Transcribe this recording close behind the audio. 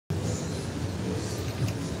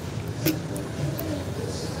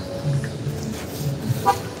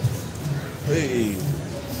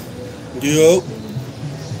Yo,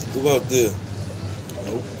 who out there?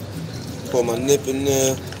 Nope. Put my nip in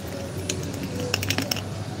there.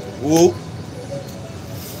 Whoop.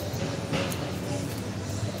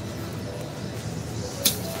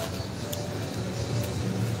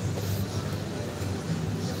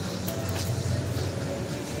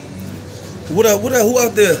 What up, what up, who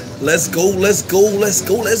out there? Let's go, let's go, let's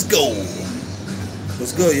go, let's go.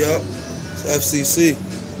 What's good, y'all? It's FCC.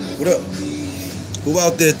 What up? Who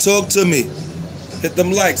out there? Talk to me. Hit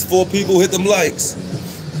them likes. 4 people, hit them likes.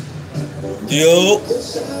 Yo.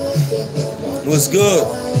 What's good?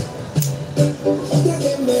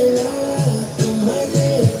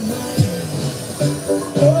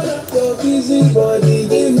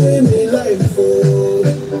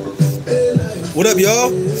 What up,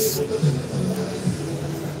 y'all?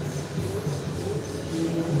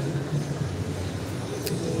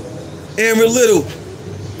 Aaron Little,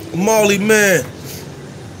 Marley Man,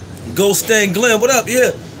 Ghost Stan Glenn, what up?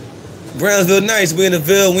 Yeah. Brownsville nice. We in the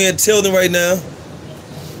Ville. We in Tilden right now.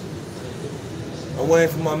 I'm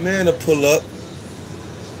waiting for my man to pull up.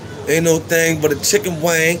 Ain't no thing but a chicken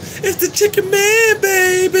wing. It's the chicken man,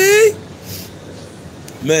 baby.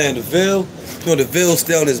 Man, the Ville, you know, the Ville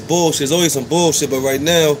still on this bullshit. There's always some bullshit, but right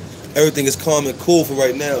now, everything is calm and cool for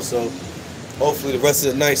right now. So hopefully the rest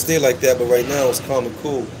of the night stay like that, but right now it's calm and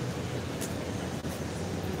cool.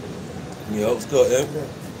 Yo, what's good, Em?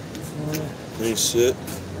 Ain't shit.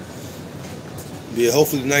 Yeah,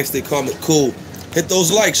 hopefully the night stay calm and cool. Hit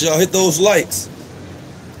those likes, y'all. Hit those likes.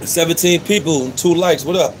 17 people and 2 likes.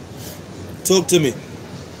 What up? Talk to me.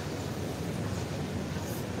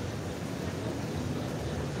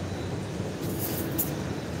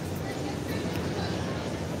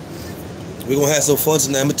 We're gonna have some fun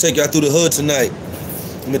tonight. I'm gonna take y'all through the hood tonight.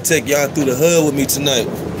 I'm gonna take y'all through the hood with me tonight.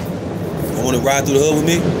 I wanna ride through the hood with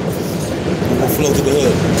me? We're gonna flow through the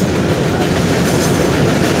hood.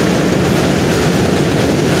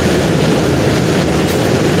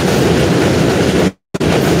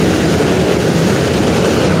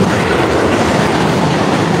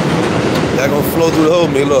 Y'all gonna flow through the hood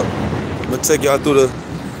with me, look. I'm gonna take y'all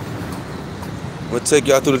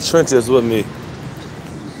through the trenches with me.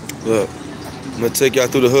 Look. I'm gonna take y'all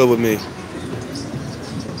through the hood with me.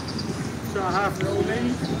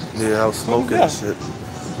 Yeah, I was smoking and shit.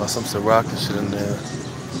 Some Ciroc and shit in there.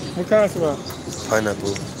 What kind of Ciroc?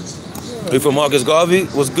 Pineapple. Yeah. You from Marcus Garvey?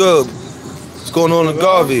 What's good? What's going on in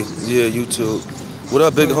Garvey? Yeah, YouTube. What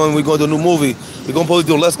up, big homie? We going to do a new movie. We're going to probably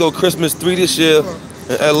do Let's Go Christmas 3 this year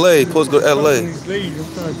in LA. Supposed to go to LA.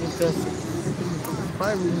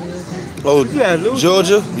 Oh,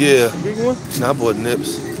 Georgia? Yeah. Nah, I bought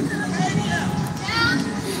nips.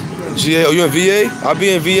 GA, oh, you in VA? I'll be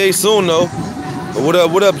in VA soon, though.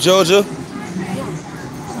 What up, Georgia?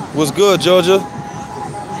 What's good, Georgia?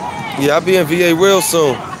 Yeah, I'll be in VA real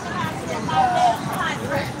soon.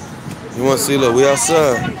 You want to see, look, we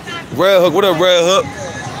outside. Red Hook, what up, Red Hook?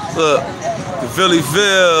 Look, the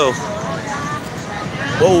Phillyville.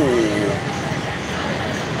 Whoa.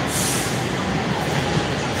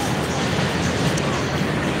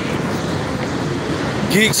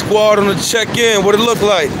 Geek Squad on the check-in. What it look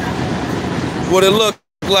like? What it look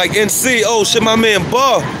like? NC. Oh shit, my man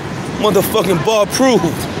Bar. Motherfucking Bar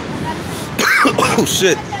proved. Oh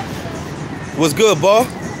shit. What's good, Bar?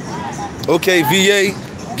 Okay, VA,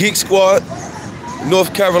 Geek Squad,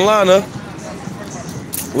 North Carolina.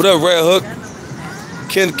 What up, Red Hook?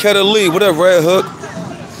 Ken Ketter Lee. What up, Red Hook?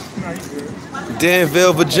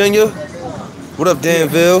 Danville, Virginia. What up,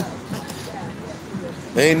 Danville?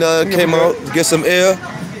 Ain't nothing came out to get some air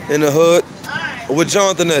in the hood. With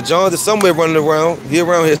Jonathan at? Jonathan somewhere running around. He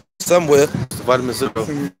around here somewhere. Vitamin C.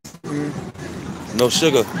 No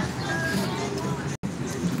sugar.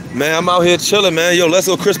 Man, I'm out here chilling, man. Yo, let's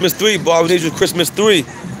go Christmas 3, Bob. We need you Christmas 3.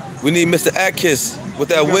 We need Mr. Atkins with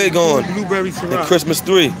that wig on. Blueberry Ciroc. And Christmas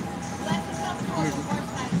 3.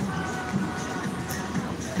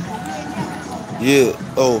 Yeah.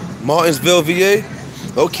 Oh, Martinsville, VA.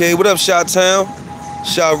 Okay, what up, Shot Town?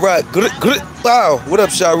 Chirac. Wow. What up,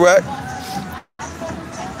 Chirac?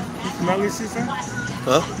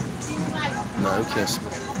 Huh? No, you can't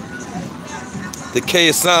smell. The K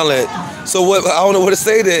is silent. So what? I don't know what to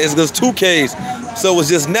say there. It's because 2 Ks. So it's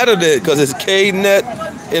just Netta there because it's K Net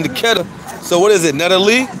and the Ketter. So what is it? Netta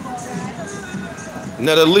Lee?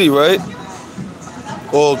 Netta Lee, right?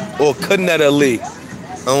 Or Kanetta Lee?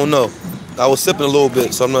 I don't know. I was sipping a little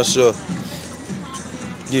bit, so I'm not sure.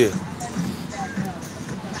 Yeah.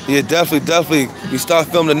 Yeah, definitely. We start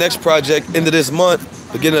filming the next project end of this month.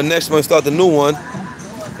 Beginning of next month, start the new one.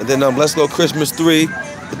 And then Let's Go Christmas 3.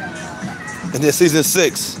 And then season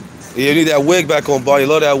 6. Yeah, you need that wig back on, boy. You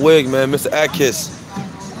love that wig, man. Mr. Atkins.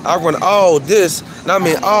 I run all this, and I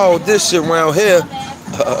mean all this shit around here.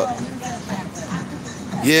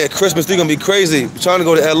 Yeah, Christmas 3 gonna be crazy. We're trying to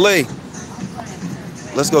go to LA.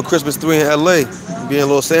 Let's go Christmas 3 in LA. Be in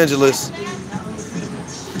Los Angeles.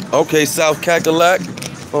 Okay, South Cackalack.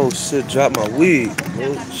 Oh shit, drop my weed.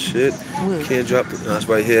 Oh shit. Can't drop it. No, it's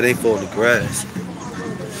right here. It ain't falling in the grass.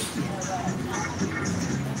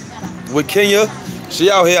 With Kenya, she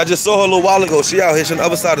out here. I just saw her a little while ago. She out here. She on the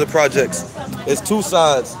other side of the projects. It's 2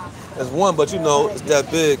 sides. There's one, but you know, it's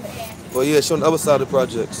that big. But yeah, she on the other side of the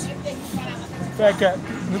projects. Fat Cat,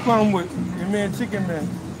 look on with your man Chicken Man.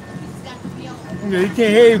 Yeah, he can't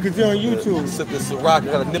hear you because you're on YouTube. Sipping Ciroc. I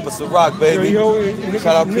got a nip of Ciroc, baby. Yo,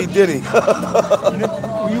 shout out P. Diddy.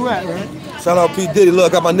 Where you at, man? Shout out P. Diddy.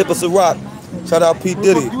 Look, I got my nip of Ciroc. Shout out P.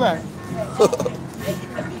 Diddy. Where you at?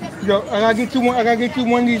 Yo, I gotta get you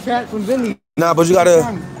one of these hats from Vinny. Nah, but you gotta.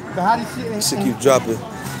 The hottest shit. Shit keep dropping.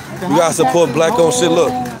 You gotta support black owned shit.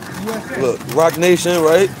 Look, Rock Nation,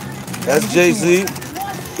 right? That's Jay-Z.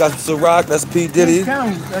 Got some Ciroc. That's P. Diddy.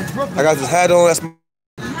 I got this hat on. That's.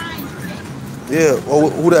 Yeah. Well,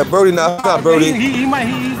 who that? Birdie now? It's not Birdie. He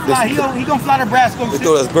gonna fly to Brasco. They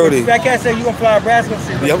thought that's Birdie. That cat said you gonna fly to Brasco.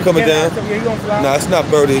 Yeah, I'm coming down. Yeah, he gonna fly. Nah, it's not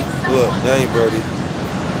Birdie. Look, that ain't Birdie.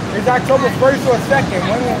 It's October 1st or 2nd.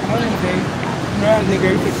 One of them days. Nah, nigga,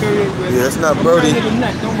 you can show you. Yeah, it's not Birdie.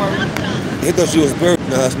 Don't worry. He thought she was Birdie.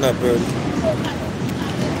 Nah, it's not Birdie.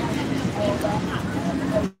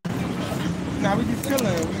 Nah, we just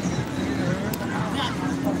chilling.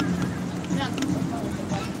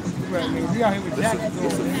 Right, man. We out here with Jack.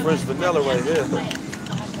 This is French vanilla right here.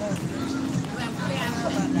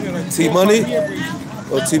 T-Money?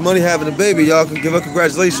 Oh, T-Money having a baby. Y'all can give her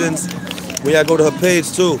congratulations. We gotta go to her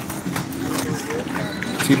page too.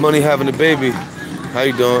 T-Money having a baby. How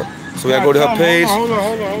you doing? So we gotta go to her page. Hold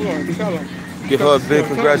on. Tell her. Give her a big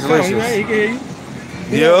congratulations. He can hear you.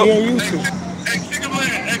 Yep.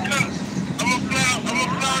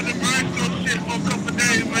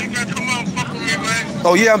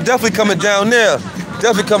 Oh yeah, I'm definitely coming down there.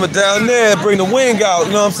 Definitely coming down there. Bring the wing out.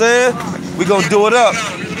 You know what I'm saying? We gonna do it up.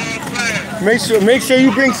 Make sure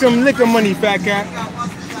you bring some liquor money, Fat Cat.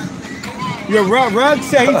 Your Rug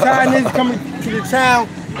said he tired of coming to the town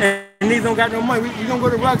and niggas don't got no money. We gonna go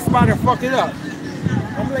to Rug spot and fuck it up.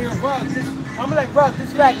 I'm like Rug,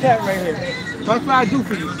 this Fat Cat right here. That's what I do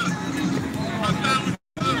for you.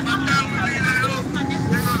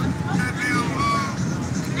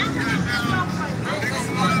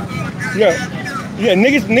 Yeah,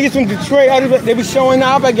 niggas from Detroit, they be showing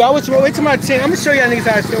up. Like, yo, wait till my chin. I'm gonna show y'all niggas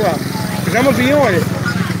how to show up. Cause I'm gonna be on it.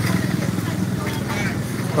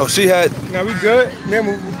 Oh, she had. Now we good.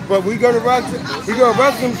 But we go to Rug. We go to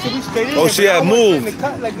Rug so we straight in. Oh, she had moved.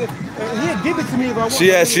 Like he'd give it to me if I want.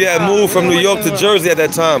 She had moved from New York to Jersey at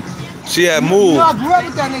that time. She had moved. You know I grew up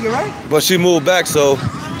with that nigga, right? But she moved back, so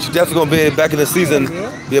she definitely gonna be back in the season.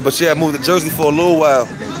 Yeah, but she had moved to Jersey for a little while.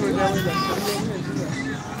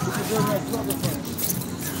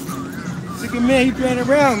 Man, he playing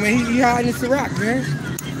around, man. He hiding in Ciroc, man.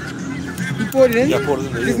 You poured it in there? Yeah, I poured it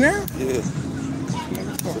in there. Just now? Yeah.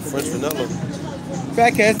 It's French vanilla. Fat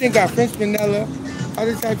Cat, this thing got French vanilla,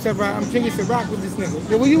 other types of. I'm drinking Ciroc with this nigga.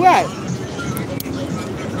 Yo, where you at?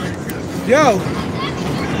 Yo.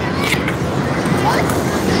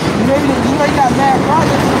 You know you got mad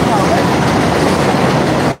projects now, right?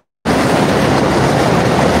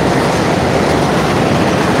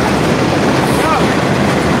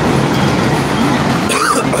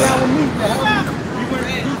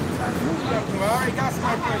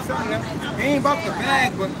 They ain't about the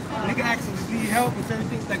bag, but nigga actually need help and certain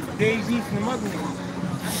things like Dave Beef and the mother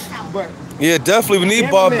niggas. But yeah, definitely we need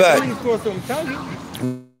Bob back.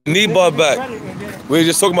 We need Bob back. We were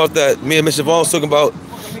just talking about that. Me and Mr. Vaughn was talking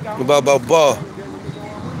about Bob.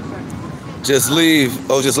 Just leave.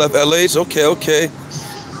 Oh, just left LH? Okay.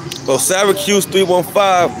 Oh, Syracuse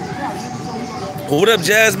 315. What up,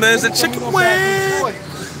 Jazz man? It's a chicken wing.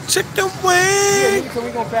 Chicken wing.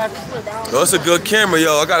 Oh, it's a good camera,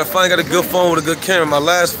 yo. I finally got a good phone with a good camera. My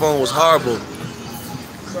last phone was horrible.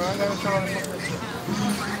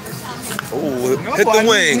 Oh, hit the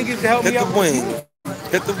wing. Hit the wing.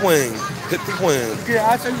 Hit the wing. Hit the wing.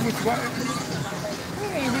 Yeah, I tell you what.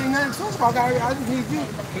 Ain't really nothing to talk about. I just need you.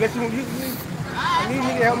 Unless you I need you to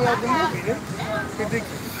help me out the movie.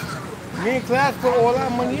 Me and Class put all our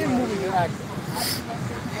money in movies and acting.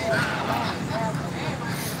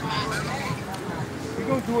 We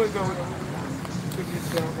gonna do it though.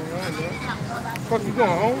 Fuck, you going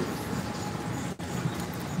home?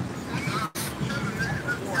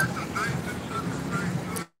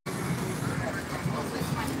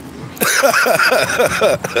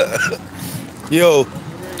 Yo.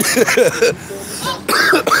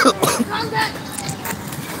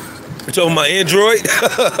 You talking about my Android?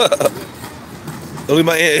 Don't leave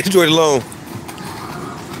my Android alone.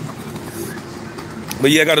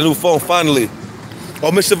 But yeah, I got a new phone finally.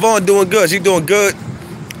 Oh, Miss Siobhan doing good. She doing good.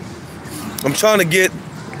 I'm trying to get.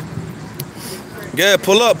 Yeah,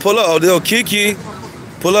 pull up. Oh, yo, Kiki.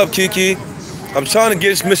 Pull up, Kiki. I'm trying to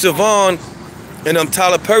get Miss Siobhan and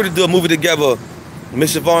Tyler Perry to do a movie together.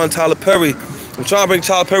 Miss Siobhan and Tyler Perry. I'm trying to bring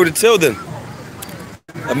Tyler Perry to Tilden.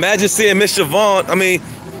 Imagine seeing Miss Siobhan.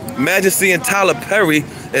 Imagine seeing Tyler Perry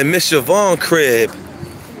and Miss Siobhan crib.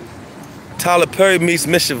 Tyler Perry meets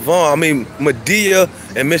Miss Siobhan. Madea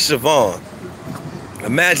and Miss Siobhan.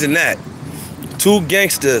 Imagine that. Two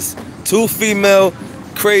gangsters. Two female,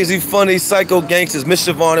 crazy, funny, psycho gangsters. Miss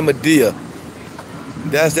Siobhan and Madea.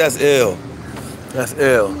 That's ill. That's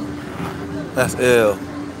ill. That's ill.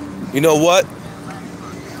 You know what?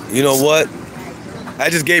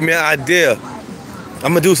 That just gave me an idea.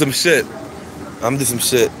 I'm gonna do some shit.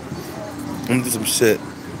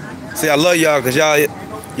 See, I love y'all because y'all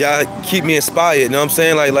keep me inspired. You know what I'm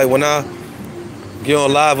saying? Like when I get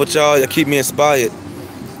on live with y'all keep me inspired.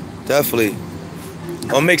 Definitely. I'm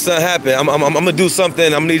gonna make something happen. I'm gonna do something.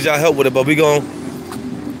 I'm gonna need y'all help with it, but we gonna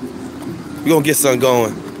get something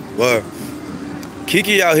going. Word.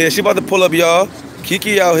 Kiki out here. She about to pull up, y'all.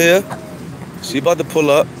 Kiki out here. She about to pull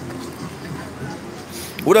up.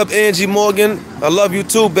 What up, Angie Morgan? I love you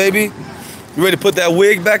too, baby. You ready to put that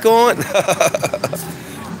wig back on?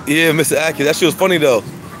 Yeah, Mr. Aki. That shit was funny though.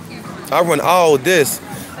 I run all this.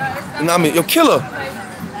 And yo, Killer.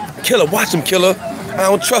 Killer, watch him, Killer. I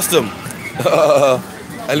don't trust him.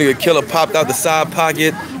 That nigga Killer popped out the side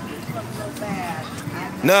pocket.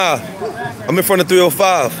 Nah, I'm in front of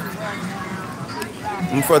 305.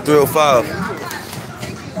 I'm in front of 305.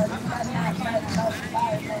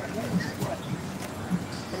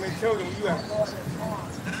 I'm in Tilden, where you at?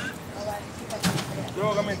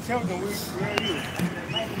 Dog, I'm in Tilden, where are you?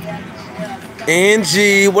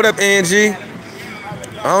 Angie, what up, Angie? I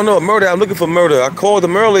don't know, Murder. I'm looking for Murder. I called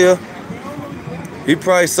him earlier. He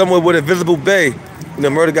probably somewhere with a visible bay. You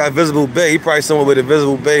know, Murder got visible bay. He probably somewhere with a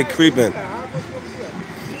visible bay creeping.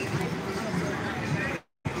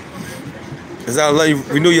 Is that let you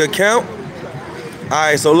renew your account? All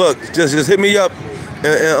right, so look, just hit me up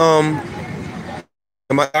and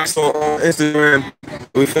my ex on Instagram.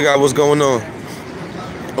 We figure out what's going on.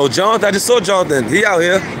 Oh, Jonathan, I just saw Jonathan. He out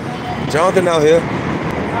here. Jonathan out here.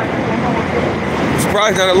 I'm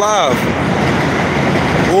surprised not alive.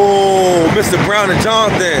 Whoa, Mr. Brown and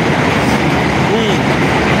Jonathan.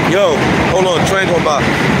 Yo, hold on, train going by.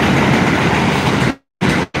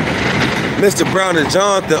 Mr. Brown and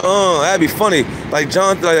Jonathan, that'd be funny. Like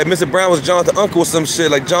Jonathan, like Mr. Brown was Jonathan's uncle or some shit.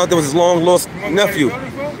 Like Jonathan was his long lost nephew.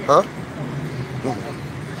 Huh?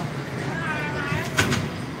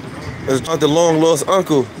 It was Jonathan's long lost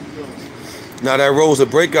uncle. Now that road's a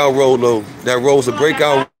breakout road though. That road's a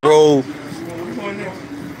breakout road.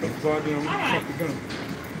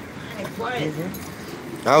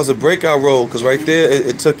 That was a breakout road, because right there,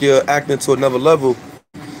 it took your acting to another level.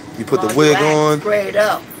 You put the wig on.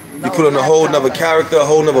 You put on a whole nother character, a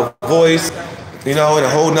whole nother voice, you know, and a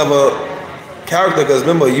whole nother character. Because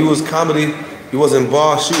remember, you was comedy. You wasn't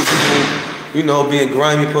bar shooting people, you know, being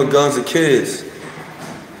grimy, putting guns at kids.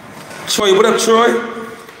 Troy, what up, Troy?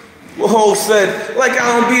 What Ho said, like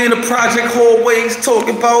I don't be in the project always,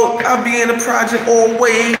 talking about I be in the project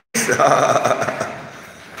always.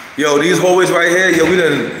 Yo, these hallways right here, yo, we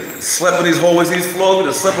done slept in these hallways, these floors. We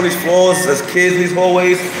done slept on these floors as kids, these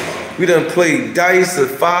hallways. We done played dice at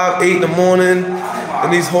 5, 8 in the morning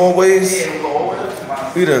in these hallways.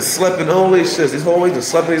 We done slept in all these shits. These hallways, done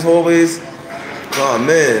slept in these hallways. Oh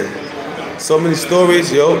man, so many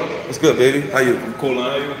stories, yo. What's good, baby? How you? I'm cool,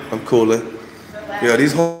 how you? I'm coolin'. Yeah,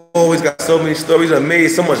 these hallways got so many stories. I made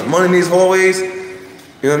so much money in these hallways. You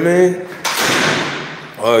know what I mean?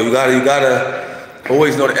 Oh, you gotta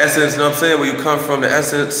always know the essence, you know what I'm saying? Where you come from, the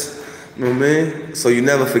essence, you know what I mean? So you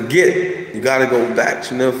never forget. You gotta go back,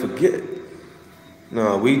 you never forget.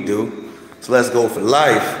 No, we do. So let's go for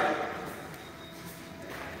life.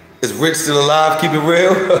 Is Rich still alive? Keep it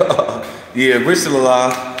real? Yeah, Rich still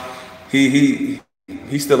alive. He's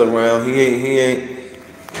still around. He ain't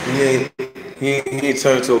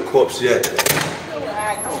turned to a corpse yet.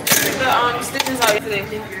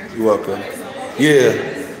 You're welcome.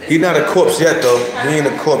 Yeah. He's not a corpse yet, though. He ain't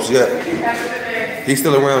a corpse yet. He's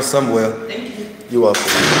still around somewhere. Thank you. You're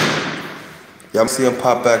welcome. Y'all see him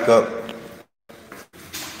pop back up.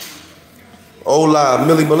 Hola,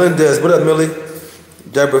 Millie Melendez. What up, Millie?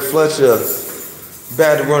 Deborah Fletcher.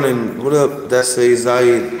 Bad running. What up? That says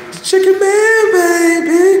Chicken Man,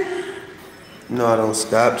 baby. No, I don't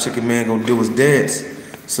stop. Chicken Man gonna do his dance.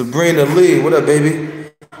 Sabrina Lee, what up, baby?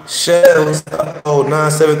 Shells, oh,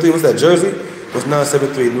 973. What's that, Jersey? What's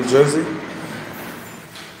 973, New Jersey?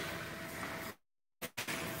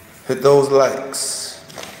 Hit those likes.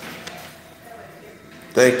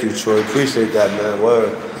 Thank you, Troy. Appreciate that, man.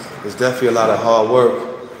 Word. It's definitely a lot of hard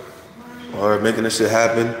work. Or making this shit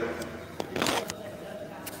happen.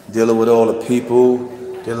 Dealing with all the people,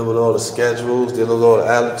 dealing with all the schedules, dealing with all the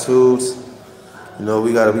attitudes. You know,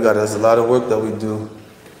 there's a lot of work that we do.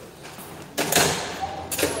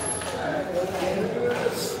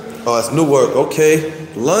 Oh, it's Newark, okay.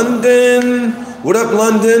 London, what up,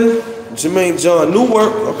 London? Jermaine John,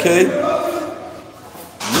 Newark, okay.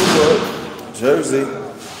 Newark, Jersey.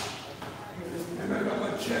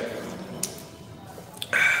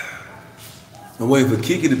 I'm waiting for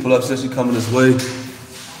Kiki to pull up, said she coming this way.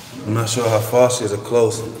 I'm not sure how far she is or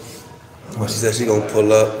close, but she said she gonna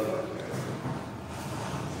pull up.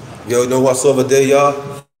 Yo, you know what I saw the day,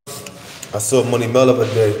 y'all? I saw Money Mel up a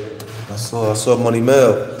day. I saw Money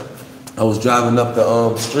Mel. I was driving up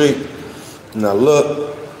the street, and I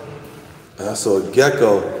looked, and I saw a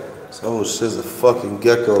gecko. So, oh shit, it's a fucking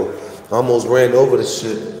gecko. I almost ran over this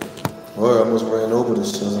shit. Or I almost ran over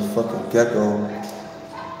this shit. It was a fucking gecko.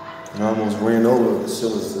 And I almost ran over it. This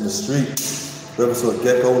shit was in the street. You ever saw a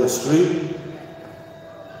gecko in the street?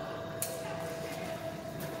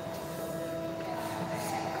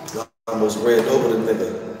 I almost ran over the nigga.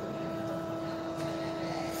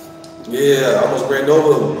 Yeah, I almost ran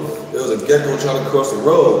over him. There was a gecko trying to cross the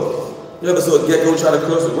road. You ever saw a gecko trying to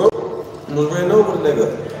cross the road? I almost ran over the nigga.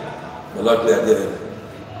 But luckily I didn't.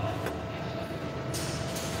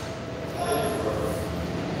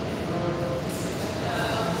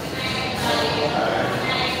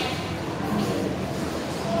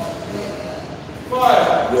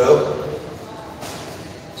 Yep.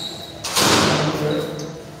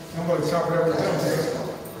 I'm going to chop it up with them.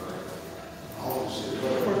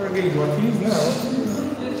 What do I get you? My keys now?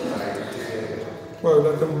 Well,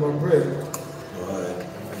 let them my bread. Alright.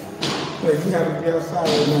 Wait, you have to be outside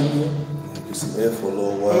right now, man. Get some air for a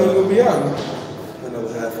little while. How long you gonna be out?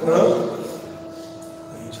 Another half an hour.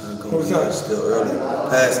 I ain't trying to go it's still early.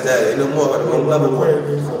 Past that, ain't no more. I gotta go to another one.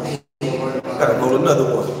 Gotta go to another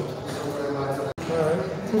one.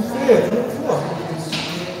 Who's there? Come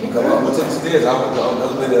on, I'm gonna take the stairs. I'm gonna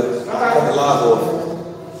cut the live off.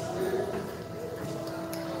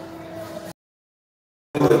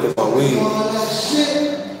 I'm gonna get my weed.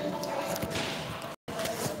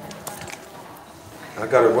 I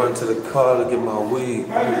gotta run to the car to get my weed.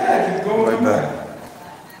 Right back.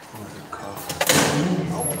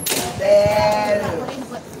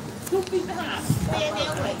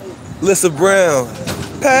 Lissa Brown,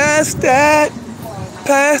 pass that.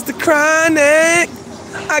 Pass the chronic,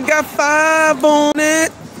 I got 5 on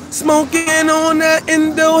it, smoking on that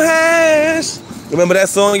Indo hash. Remember that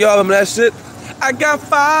song, y'all? Remember that shit? I got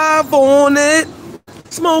 5 on it,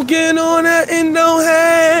 smoking on that Indo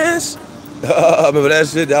hash. Remember that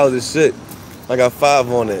shit? That was the shit. I got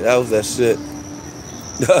 5 on it. That was that shit.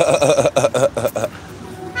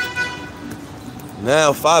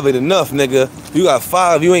 Now 5 ain't enough, nigga. You got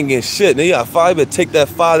 5, you ain't getting shit. Nigga, you got 5, you better take that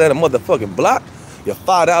 5 down a motherfucking block. You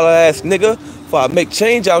 $5 ass nigga, before I make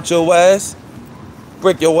change out your ass.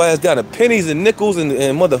 Break your ass down to pennies and nickels and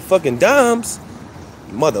motherfucking dimes.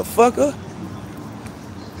 Motherfucker.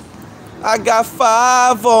 I got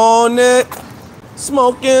 5 on it.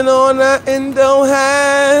 Smoking on that Indo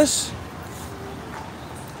hash.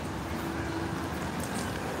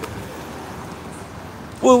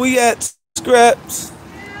 Where we at, Scraps?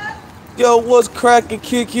 Yo, what's cracking,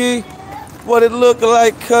 Kiki? What it look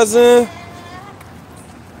like, cousin?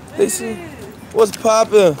 They see, what's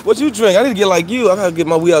poppin'? What you drink? I need to get like you. I gotta get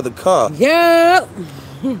my weed out the car. Yep.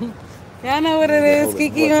 Y'all know what it is.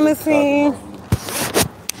 Kiki on the scene.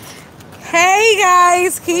 Hey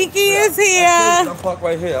guys, Kiki is here. I'm parked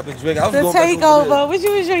right here. I've been drinking. The takeover. What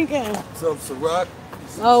you was drinking? Some Ciroc.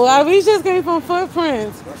 Oh, we just came from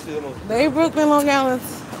Footprints. They Brooklyn, Long Island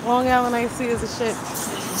AC is a shit.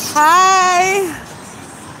 Hi.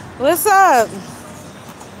 What's up?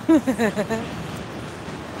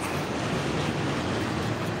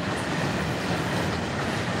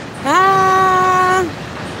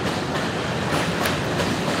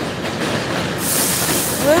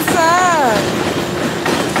 What's up?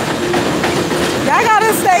 Y'all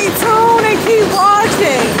gotta stay tuned and keep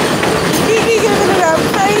watching. Kiki giving it up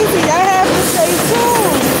crazy. Y'all have to stay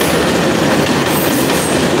tuned.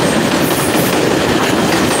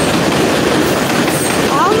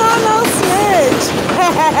 I'm not no snitch.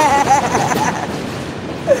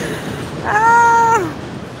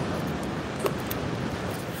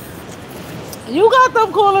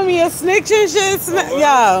 stop calling me a snitch and shit.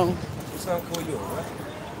 Yo. What time call you, right?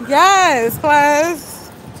 Yes,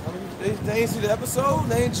 class. They ain't see the episode?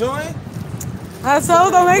 They ain't join? I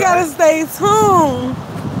told them they gotta stay tuned.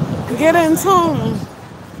 Get in tune.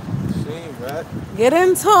 She ain't right. Get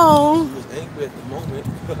in tune. She was angry at the moment.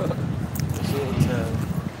 Chill time.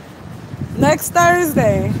 Next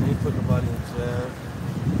Thursday. She ain't put nobody in jail.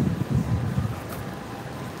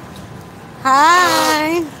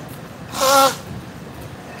 Hi.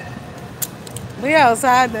 We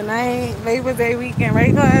outside tonight. Labor Day weekend,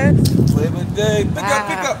 right, class? Labor Day.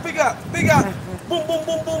 Pick up. Boom, boom,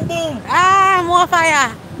 boom, boom, boom. Ah, more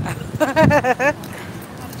fire.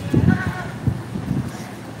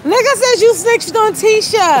 Nigga says you snitched on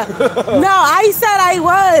Tisha. No, I said I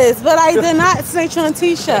was, but I did not snitch on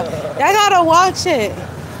Tisha. Y'all gotta watch it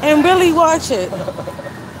and really watch it.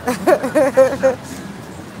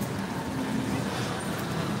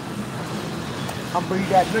 I'm bringing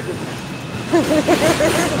that nigga. He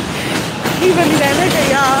really that nigga,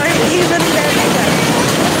 y'all. He really that nigga.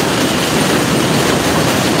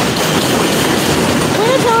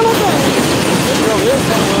 Where's Jonathan?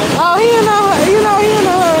 Oh, he in the hood. You know, he in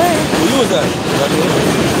the hood. Who was that?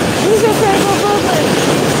 He just said go Brooklyn.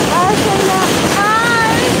 I say now,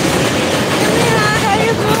 hi. Give me hi. How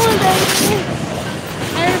you doing, baby?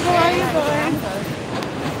 Hey, boy, how you doing?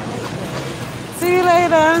 See you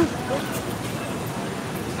later.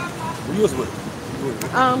 Who you was with?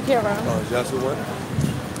 Kara. Oh, Joshua one?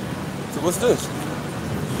 So what's this?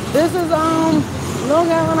 This is Long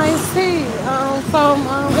Island iced tea.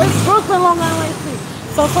 This Brooklyn Long Island iced tea.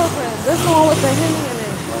 So Brooklyn, this the one with the Henny in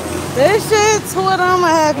it. This shit, two of them,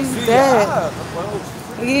 I have you dead.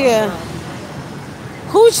 Yeah.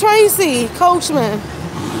 Who Tracy? Coachman.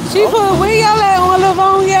 She put where y'all at on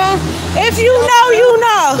Livonia? If you know, you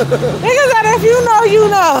know. Niggas said if you know, you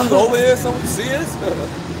know. Over here, someone see us?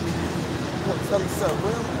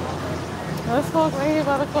 Let's walk right here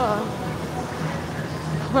by the car.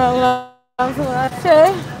 Well, that's what I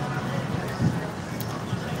say.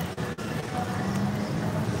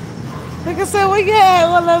 Nigga said, where you at?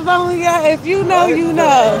 Well, Livonia. If you know, you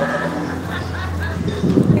know.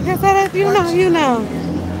 Nigga said, if you know, you know.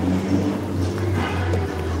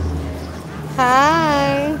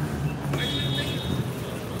 Hi.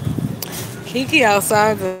 Kiki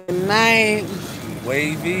outside tonight.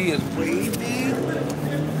 Wavy is wavy.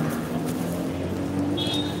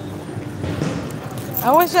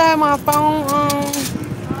 I wish I had my phone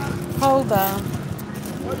holder.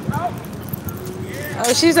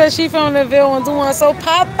 Oh, she said she from the Ville and doing so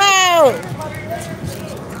pop out.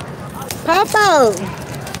 Pop out.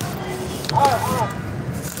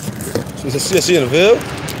 She in the Ville?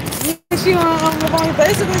 She on Livonia.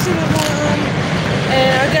 Basically she was on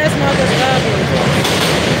and I guess Marcus Garvey.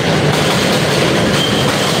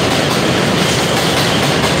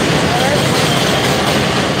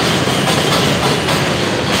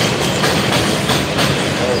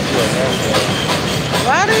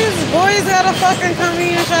 Why these boys gotta fucking come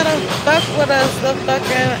here and try to fuck with us? The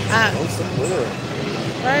fucking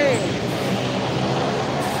right.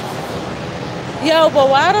 Yo, but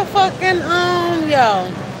why the fucking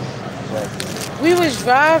we was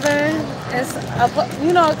driving and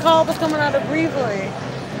a car was coming out of Breezeway.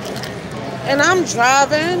 And I'm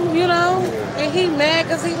driving, and he mad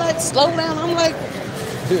because he like slow down. I'm like,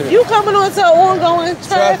 you coming onto ongoing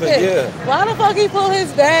traffic. Yeah. Why the fuck he pull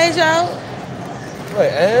his badge out? Wait,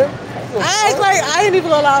 and? I act like I ain't even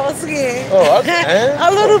gonna lie, I was scared. Oh, and? A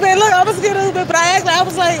little bit. Look, I was scared a little bit, but I act like I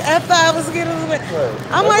was like, after I was scared a little bit. Right.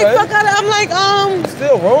 I'm like, fuck out. I'm like,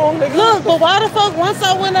 Still wrong, nigga. Look, but why the fuck, once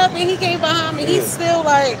I went up and he came behind me, he's still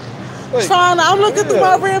like, trying to, I'm looking through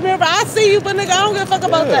my rear mirror, I see you, but nigga, I don't give a fuck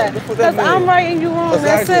about that. Because I'm right and you wrong,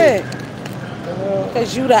 that's it.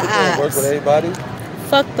 Because you the ops. Work with everybody?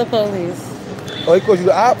 Fuck the police. Oh, he called you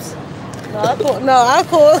the ops? I called.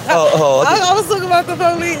 I was talking about the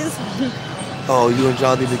police. Oh, you and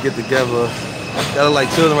John need to get together. That look like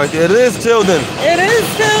Tilden right there. It is Tilden. It is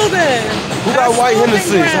Tilden. Who got white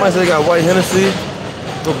Hennessy? Somebody said they got white Hennessy.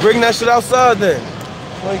 Well, bring that shit outside then.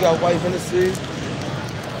 Oh, you got white Hennessy.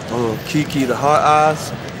 Oh, Kiki, the hot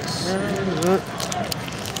eyes.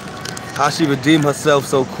 How she redeemed herself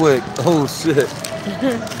so quick. Oh, shit.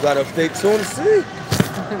 You gotta stay tuned to see.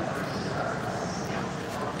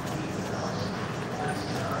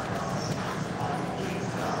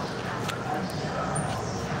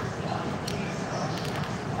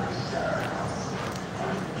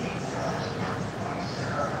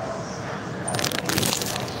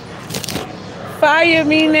 Fire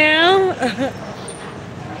me now.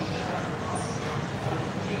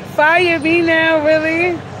 Fire me now,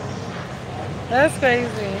 really? That's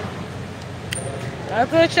crazy. I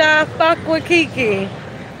thought y'all fuck with Kiki.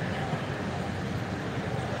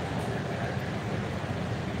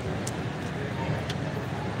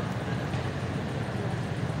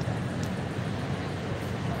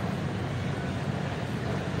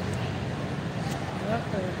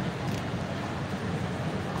 Okay.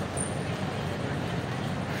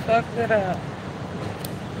 Fucked it up.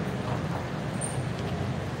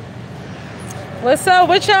 What's up?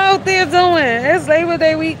 What y'all out there doing? It's Labor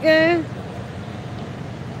Day weekend.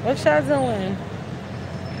 What y'all doing?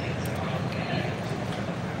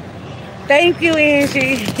 Thank you,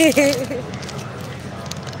 Angie.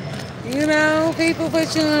 You know, people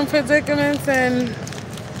put you in predicaments and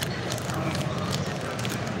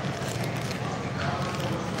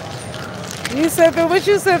you sipping? What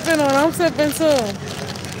you sipping on? I'm sipping too.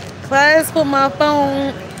 Class put my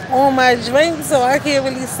phone on my drink, so I can't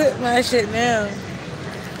really sip my shit now.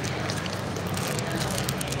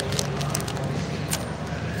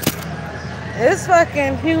 It's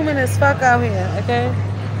fucking humid as fuck out here, okay?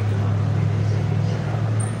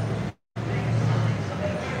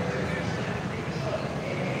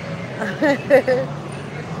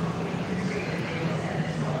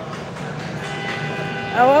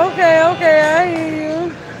 Oh, okay, okay, I hear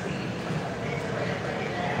you.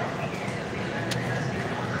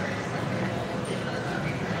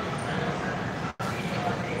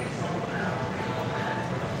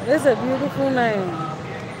 It's a beautiful night.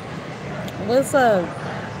 What's up?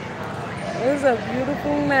 It's a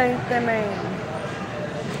beautiful night tonight.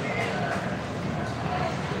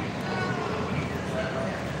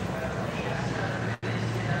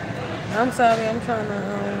 I'm sorry, I'm trying to,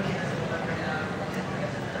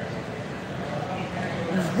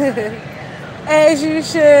 as you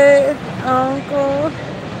should, Uncle.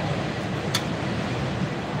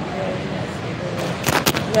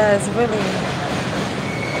 Yes, really.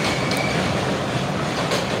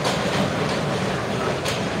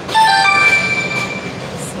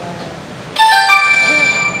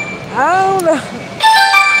 I don't know.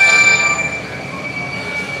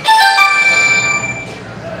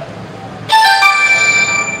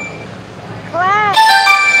 Clap.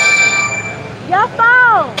 Your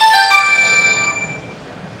phone.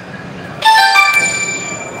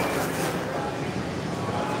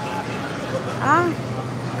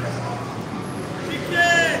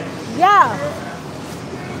 Yeah.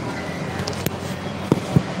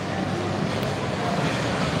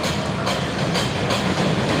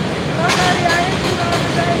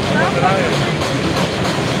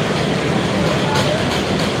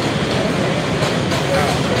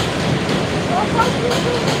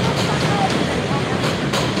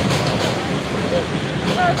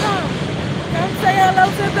 Come say hello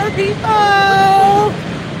to the people.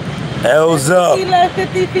 L's up. 50 left,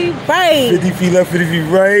 50 feet right. 50 feet left, 50 feet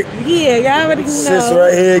right. Yeah, y'all already know. Sis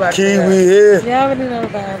right here, Key, we here. Y'all already know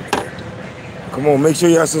about it. Come on, make sure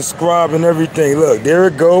y'all subscribe and everything. Look, there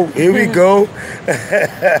it go. Here we go.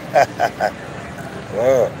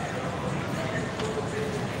 Wow.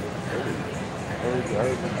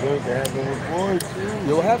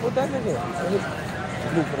 Yo, what happened with that nigga?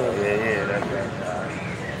 Yeah, that's right.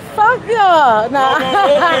 Fuck y'all. Nah. No.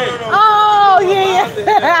 Oh, yeah.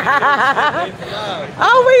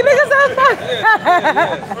 Oh, wait, niggas are fuck.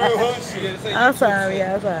 I'm sorry,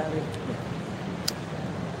 I'm sorry.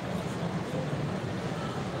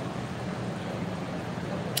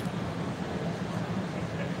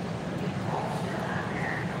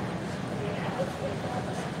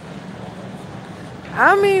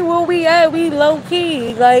 I mean, where we at, we low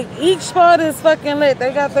key. Like, each spot is fucking lit.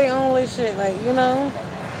 They got their own lit shit, like, you know?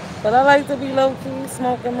 But I like to be low key,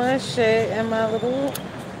 smoking my shit in my little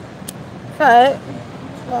cut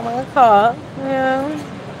by my car, you know?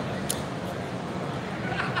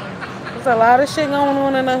 There's a lot of shit going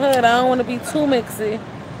on in the hood. I don't want to be too mixy,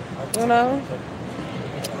 you know?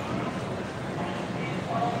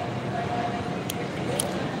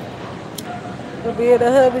 To be in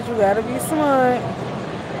the hood, but you gotta be smart.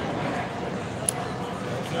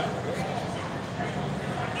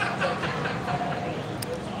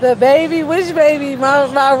 The baby, which baby?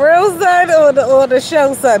 My real son or the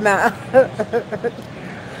show son now?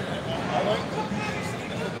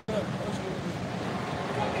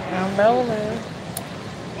 I'm rolling.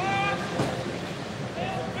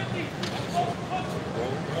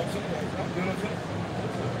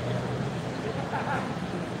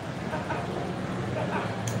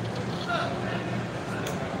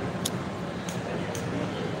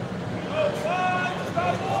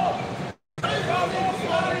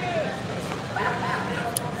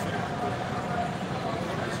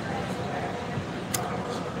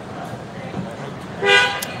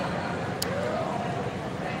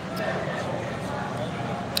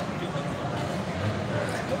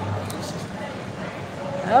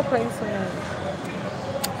 I play too much.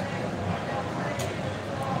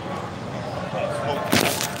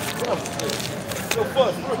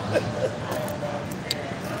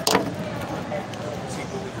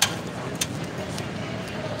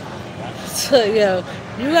 So, yo,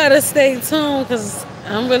 you gotta stay tuned because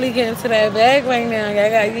I'm really getting to that bag right now.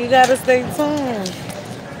 You gotta stay tuned.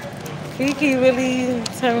 Kiki really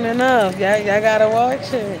turning up. Y'all gotta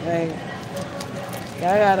watch it. Like,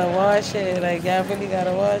 y'all gotta watch it. Like, y'all really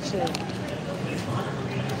gotta watch it.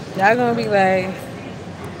 Y'all gonna be like,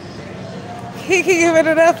 Kiki giving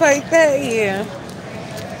it up like that? Yeah.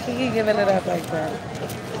 Kiki giving it up like that.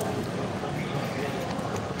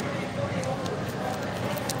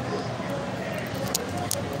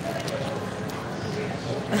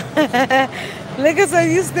 Look at so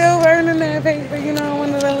you still burning that paper. You know, I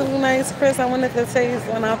wanted a little nice crisp. I wanted to taste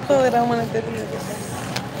when I pull it. I wanted to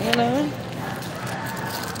be, you know.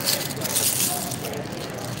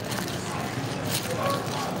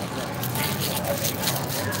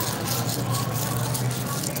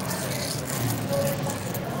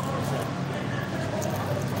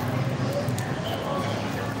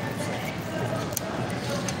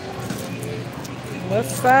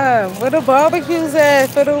 What's up? Where the barbecues at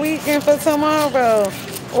for the weekend for tomorrow?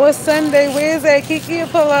 Or Sunday? Where's that Kiki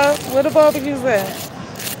pull up? Where the barbecues at?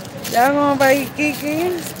 Y'all gonna invite Kiki?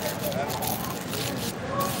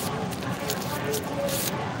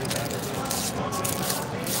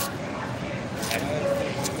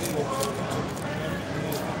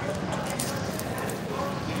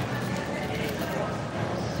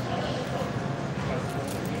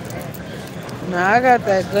 Nah, I got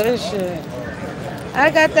that good shit. I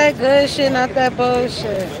got that good shit, not that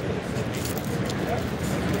bullshit.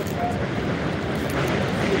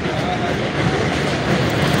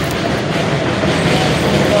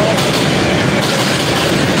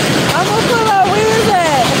 I'm gonna pull up. Where is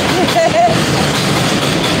that?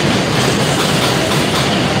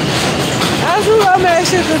 I do got mad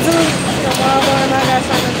shit to do tomorrow and I got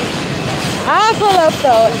something to do. I'll pull up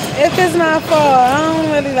though. If it's not far, I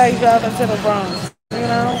don't really like driving to the Bronx, you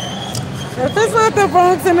know? If it's not the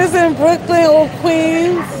Bronx and it's in Brooklyn or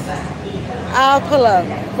Queens, I'll pull up.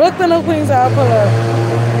 Brooklyn or Queens, I'll pull up.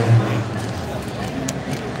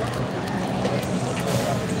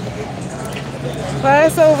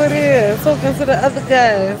 Class over there, talking to the other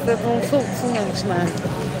guys that don't talk too much now.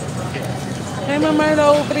 Him and Myrna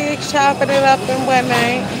over there chopping it up and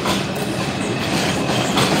whatnot.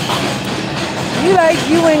 You like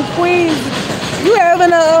you in Queens. You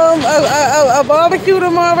having a barbecue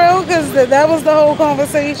tomorrow? Because that was the whole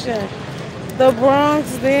conversation. The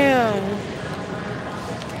Bronx, damn.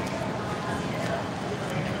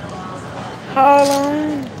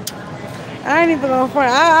 Harlem. I ain't even gonna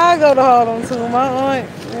front. I go to Harlem too. My aunt,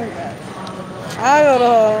 I go to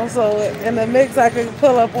Harlem. So in the mix, I could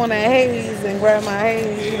pull up on that haze and grab my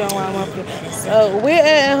haze. You know why I'm up here. So we're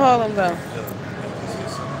at in Harlem though.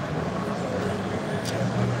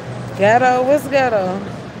 Ghetto, what's ghetto?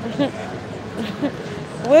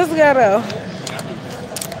 What's ghetto?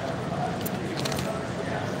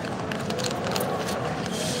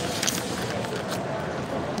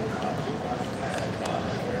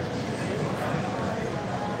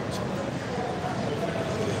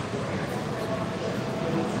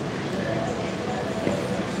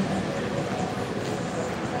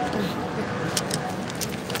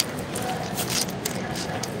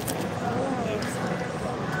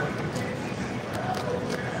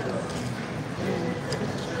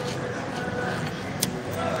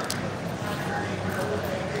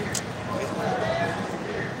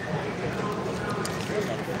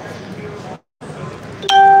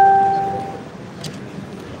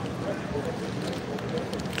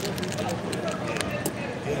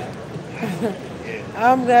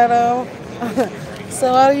 I'm ghetto.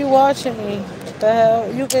 So why are you watching me? The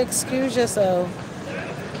hell? You can excuse yourself.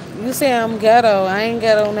 You say I'm ghetto. I ain't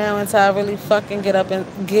ghetto now until I really fucking get up and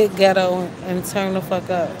get ghetto and turn the fuck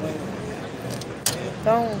up.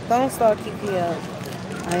 Don't start Kiki up.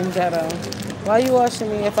 I'm ghetto. Why you watching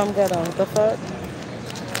me if I'm ghetto? The fuck?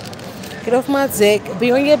 Get off my dick.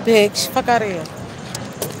 Be on your bitch. Fuck out of here.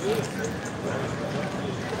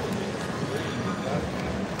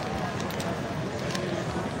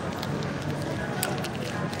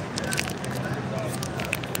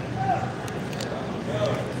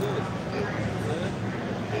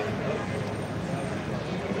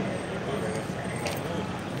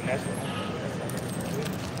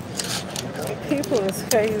 People is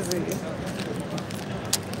crazy.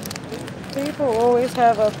 People always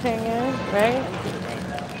have an opinion, right?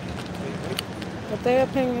 But their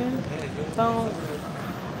opinion don't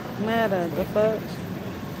matter. The fuck?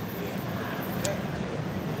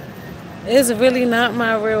 It's really not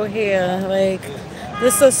my real hair. Like,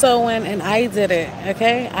 this is sewing and I did it,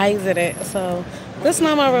 okay? I did it. So, this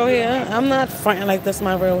not my real hair. I'm not fronting like this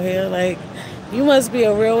my real hair. Like, you must be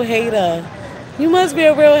a real hater. You must be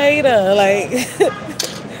a real hater. Like,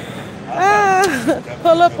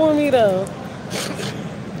 pull up on me though.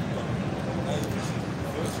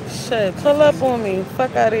 Shit, pull up on me.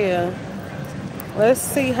 Fuck out of here. Let's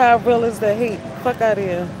see how real is the hate. Fuck out of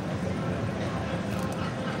here.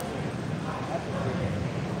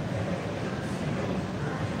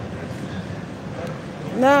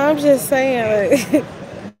 Nah, I'm just saying, like,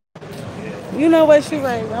 you know what, she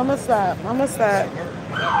right. I'ma stop. I'ma stop.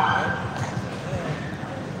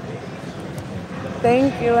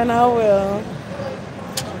 Thank you, and I will.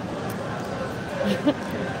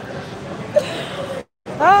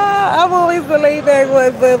 I'm always the laid back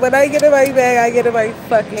one, but when I get in my bag, I get in my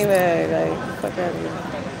fucking bag. Like, fuck out of here.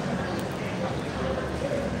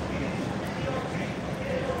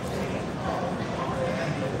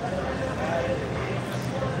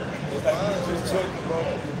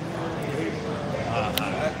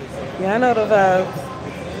 Yeah, I know the vibes.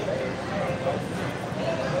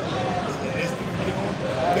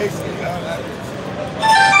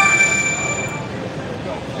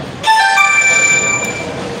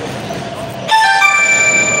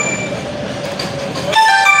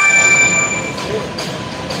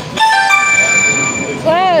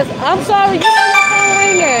 Class, I'm sorry, you know your phone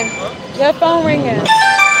ringing. Your phone ringing.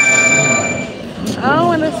 I don't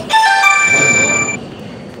want to.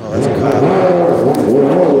 Oh, that's a cop.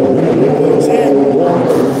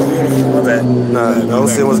 My bad. Nah, I don't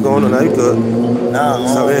see what's going on. Now you good.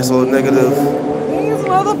 Nah, so negative. These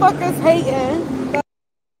motherfuckers hating.